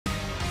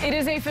It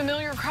is a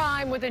familiar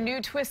crime with a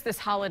new twist this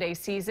holiday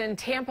season.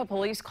 Tampa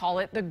police call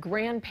it the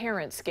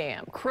grandparent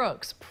scam.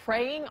 Crooks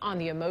preying on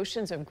the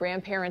emotions of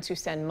grandparents who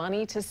send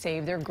money to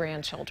save their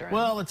grandchildren.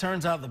 Well, it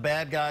turns out the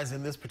bad guys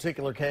in this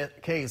particular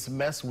case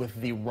mess with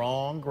the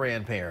wrong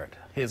grandparent.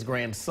 His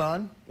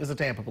grandson is a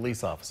Tampa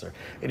police officer.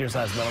 8 News'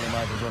 Melanie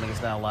Michael joining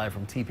us now live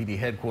from TPD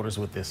headquarters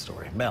with this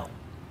story. Mel.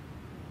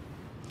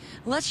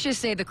 Let's just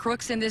say the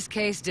crooks in this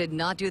case did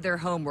not do their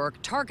homework,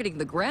 targeting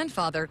the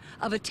grandfather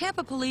of a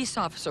Tampa police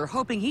officer,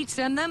 hoping he'd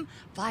send them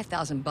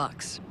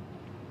 $5,000.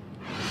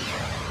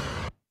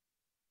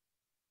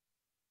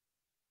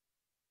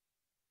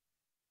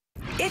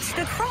 It's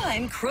the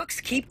crime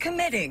crooks keep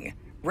committing.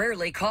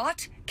 Rarely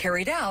caught,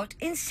 carried out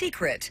in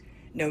secret.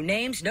 No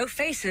names, no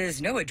faces,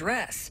 no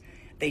address.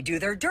 They do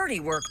their dirty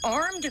work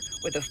armed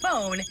with a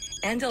phone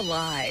and a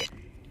lie.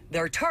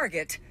 Their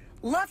target,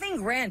 loving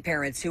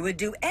grandparents who would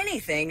do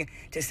anything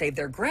to save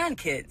their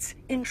grandkids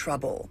in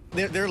trouble.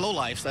 They're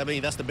lowlifes. I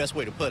mean, that's the best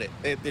way to put it.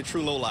 They're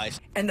true lowlifes.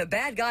 And the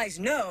bad guys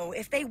know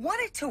if they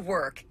want it to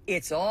work,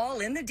 it's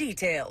all in the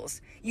details,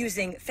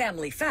 using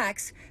family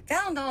facts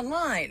found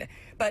online.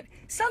 But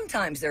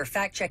sometimes their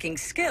fact-checking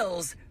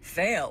skills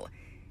fail.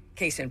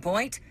 Case in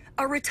point,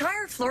 a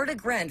retired Florida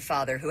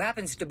grandfather who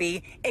happens to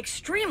be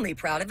extremely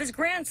proud of his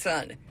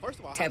grandson.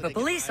 Tampa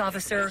police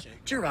officer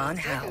Jerron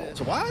Howell.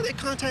 So why are they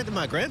contacting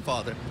my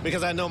grandfather?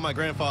 Because I know my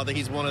grandfather,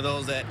 he's one of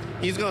those that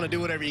he's going to do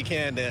whatever he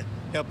can to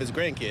help his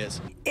grandkids.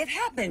 It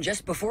happened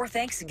just before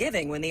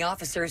Thanksgiving when the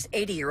officer's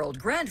 80-year-old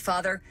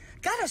grandfather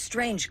got a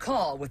strange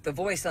call with the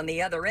voice on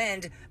the other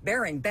end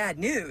bearing bad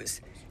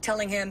news,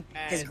 telling him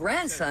his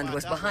grandson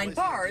was behind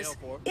bars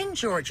in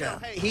Georgia.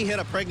 He hit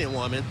a pregnant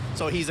woman,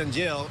 so he's in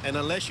jail, and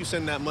unless you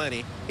send that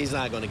money, he's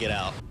not going to get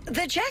out.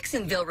 The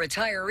Jacksonville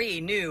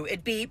retiree knew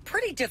it'd be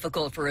pretty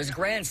difficult for his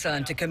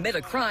grandson to commit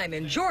a crime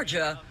in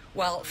Georgia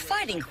while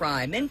fighting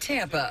crime in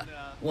Tampa.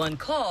 One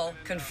call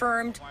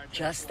confirmed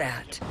just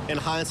that. In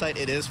hindsight,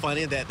 it is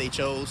funny that they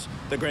chose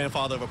the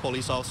grandfather of a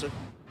police officer.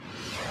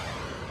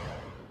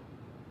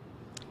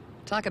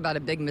 Talk about a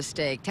big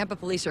mistake. Tampa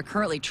police are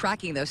currently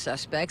tracking those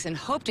suspects and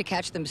hope to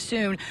catch them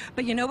soon.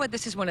 But you know what?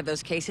 This is one of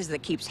those cases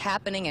that keeps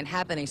happening and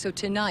happening. So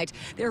tonight,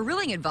 they're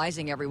really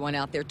advising everyone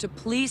out there to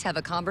please have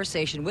a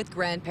conversation with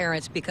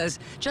grandparents, because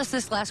just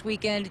this last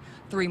weekend,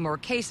 3 more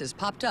cases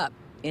popped up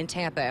in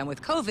Tampa. And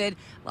with COVID,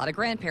 a lot of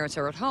grandparents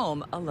are at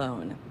home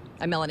alone.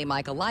 I'm Melanie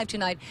Michael, live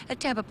tonight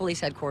at Tampa Police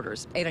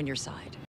Headquarters, 8 on your side.